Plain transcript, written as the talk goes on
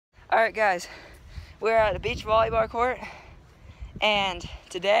Alright guys, we're at a beach volleyball court, and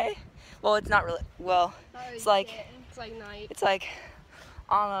today, well it's not really, well, it's like night. It's like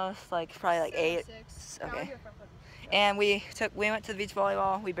almost like probably like 8. Okay. And we went to the beach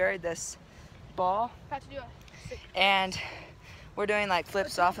volleyball, we buried this ball, and we're doing like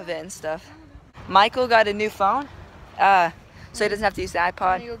flips off of it and stuff. Michael got a new phone, so he doesn't have to use the iPod.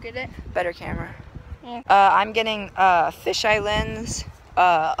 Want to go get it? Better camera. Yeah. I'm getting a fisheye lens,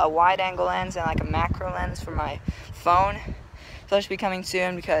 a wide angle lens, and like a macro lens for my phone. So that should be coming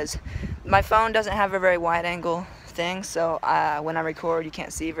soon because my phone doesn't have a very wide angle thing, so when I record you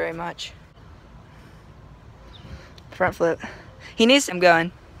can't see very much. Front flip. He needs some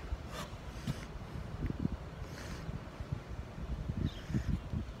going.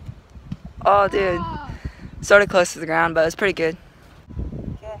 Oh dude. Sort of close to the ground, but it's pretty good.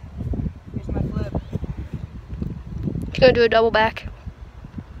 Okay, here's my flip. Go do a double back.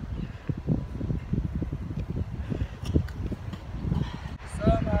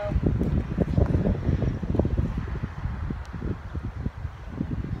 Slow-mo.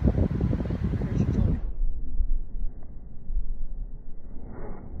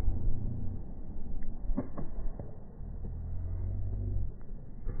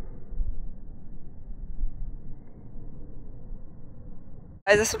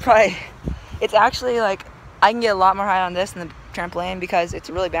 This is probably, it's actually like, I can get a lot more height on this than the trampoline because it's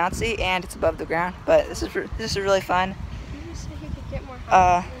really bouncy and it's above the ground, but this is really fun. You said you could get more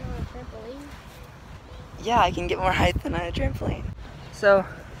height than on a trampoline? Yeah, I can get more height than on a trampoline. So,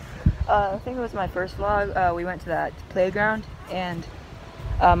 I think it was my first vlog, we went to that playground and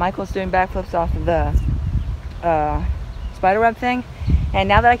Michael's doing backflips off of the spiderweb thing, and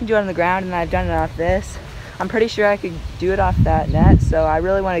now that I can do it on the ground and I've done it off this, I'm pretty sure I could do it off that net, so I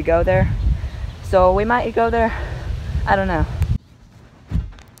really want to go there. So we might go there. I don't know.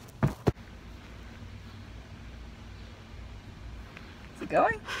 Is it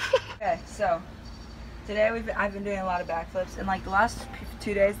going? Okay, so today I've been doing a lot of backflips, and like the last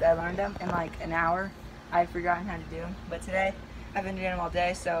 2 days that I learned them in like an hour, I've forgotten how to do them. But today I've been doing them all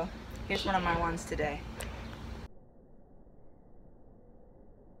day, so here's one of my ones today.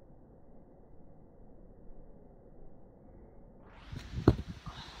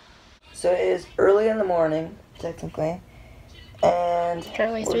 So it is early in the morning, technically, and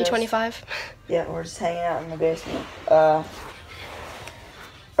Currently 3:25. Yeah, we're just hanging out in the basement.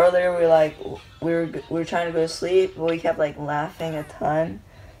 Earlier we were trying to go to sleep, but we kept like laughing a ton.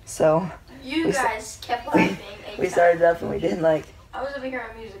 So you guys kept laughing. We started up and we did like. I was over here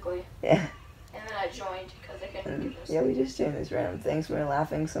on Musical.ly. Yeah. And then I joined because I couldn't get this. Yeah, we just doing these random things. We were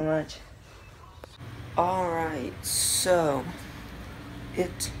laughing so much. All right, so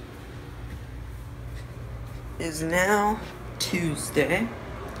it is now Tuesday,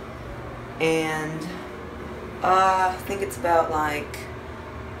 and I think it's about like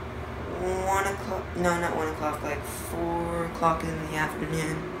 1 o'clock, no not 1 o'clock, like 4 o'clock in the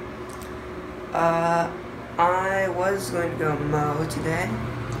afternoon. I was going to go mow today,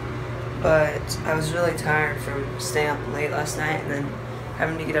 but I was really tired from staying up late last night and then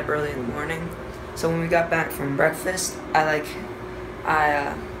having to get up early in the morning. So when we got back from breakfast, I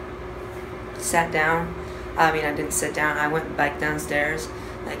sat down. I mean, I didn't sit down. I went back downstairs,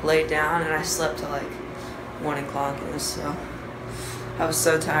 like laid down, and I slept till like 1 o'clock. So I was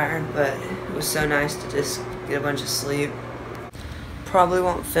so tired, but it was so nice to just get a bunch of sleep. Probably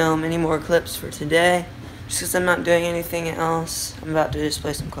won't film any more clips for today, just because I'm not doing anything else. I'm about to just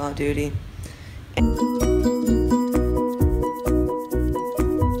play some Call of Duty.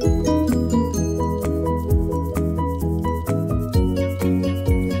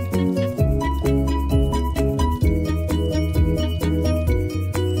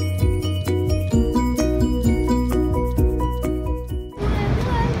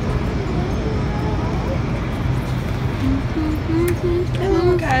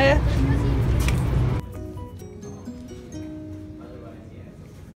 Hello, Kaya.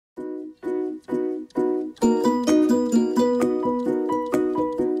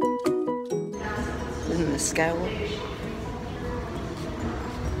 Isn't this Skywalk?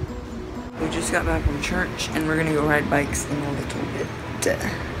 We just got back from church and we're gonna go ride bikes in a little bit.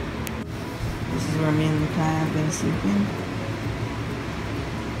 This is where me and Kaya have been sleeping.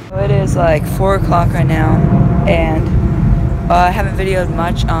 So it is like 4 o'clock right now, and I haven't videoed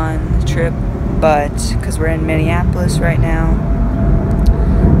much on the trip, but because we're in Minneapolis right now.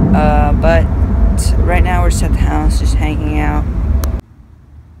 But right now we're just at the house, just hanging out.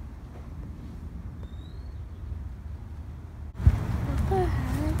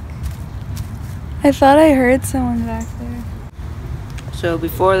 I thought I heard someone back there. So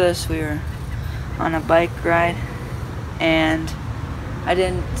before this, we were on a bike ride, and I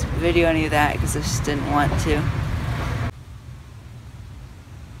didn't video any of that because I just didn't want to.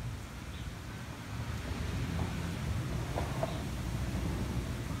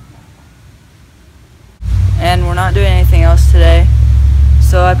 And we're not doing anything else today,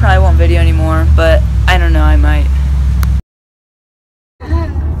 so I probably won't video anymore, but I don't know, I might.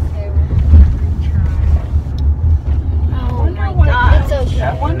 Oh my god. It's okay.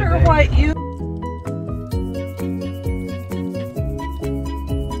 I wonder what you...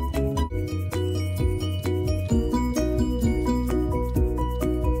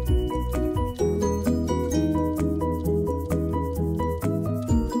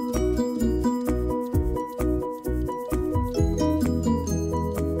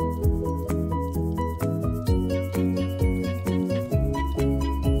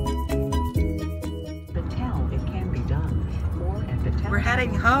 We're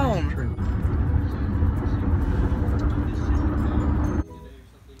heading home.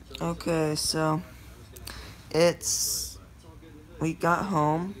 Okay, so we got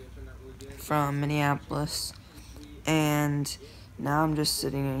home from Minneapolis, and now I'm just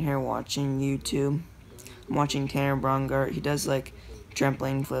sitting in here watching YouTube. I'm watching Tanner Brongart. He does like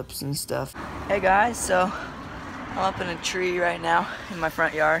trampoline flips and stuff. Hey guys, so I'm up in a tree right now in my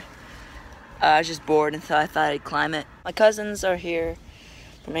front yard. I was just bored and so I thought I'd climb it. My cousins are here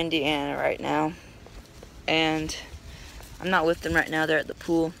from Indiana right now, and I'm not with them right now. They're at the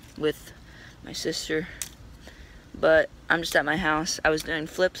pool with my sister, but I'm just at my house. I was doing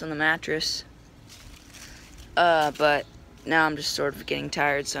flips on the mattress, but now I'm just sort of getting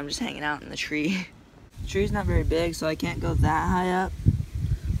tired, so I'm just hanging out in the tree. The tree's not very big, so I can't go that high up,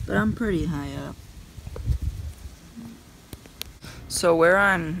 but I'm pretty high up. So where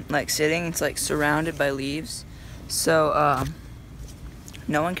I'm like sitting, it's like surrounded by leaves, so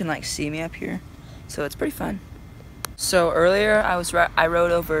no one can like see me up here, so it's pretty fun. So earlier I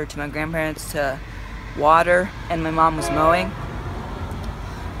rode over to my grandparents to water, and my mom was mowing.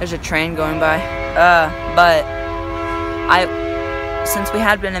 There's a train going by, but since we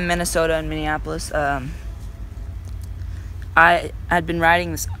had been in Minnesota and Minneapolis, I had been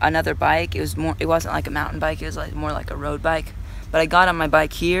riding another bike. It wasn't like a mountain bike, it was like more like a road bike. But I got on my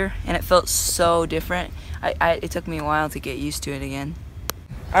bike here, and it felt so different. It took me a while to get used to it again.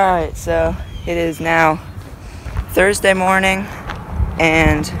 Alright, so it is now Thursday morning,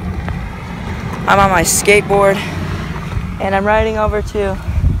 and I'm on my skateboard, and I'm riding over to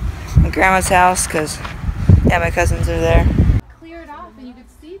my grandma's house because, yeah, my cousins are there. Cleared off and you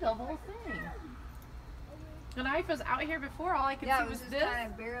could see the whole thing. And I was out here before, all I could see was this kind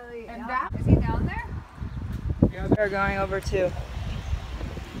of barely, and that. Is he down there? We're going over to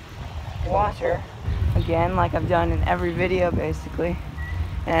water again, like I've done in every video basically,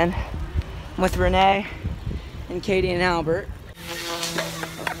 and I'm with Renee and Katie and Albert.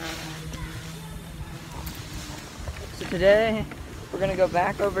 So today we're gonna go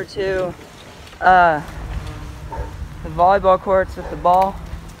back over to the volleyball courts with the ball,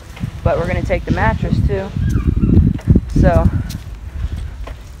 but we're gonna take the mattress too. So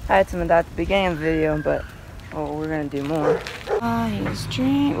I had some of that at the beginning of the video, but we're gonna do more. Here's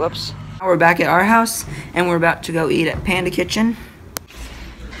drink. Whoops. We're back at our house, and we're about to go eat at Panda Kitchen.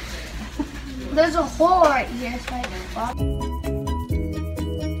 There's a hole right here, so I can walk.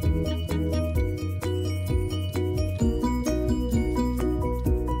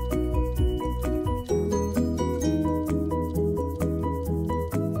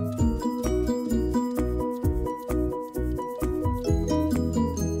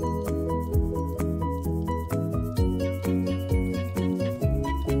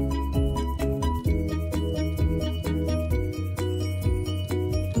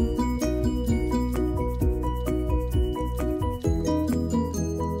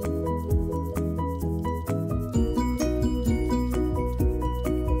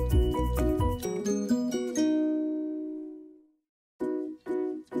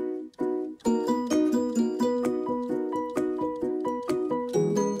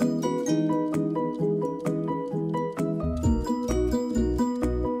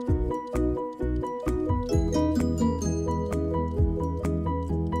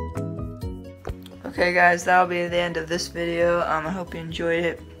 Okay guys, that'll be the end of this video. I hope you enjoyed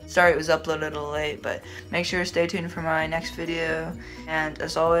it. Sorry it was uploaded a little late, but make sure to stay tuned for my next video. And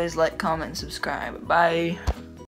as always, like, comment, and subscribe. Bye.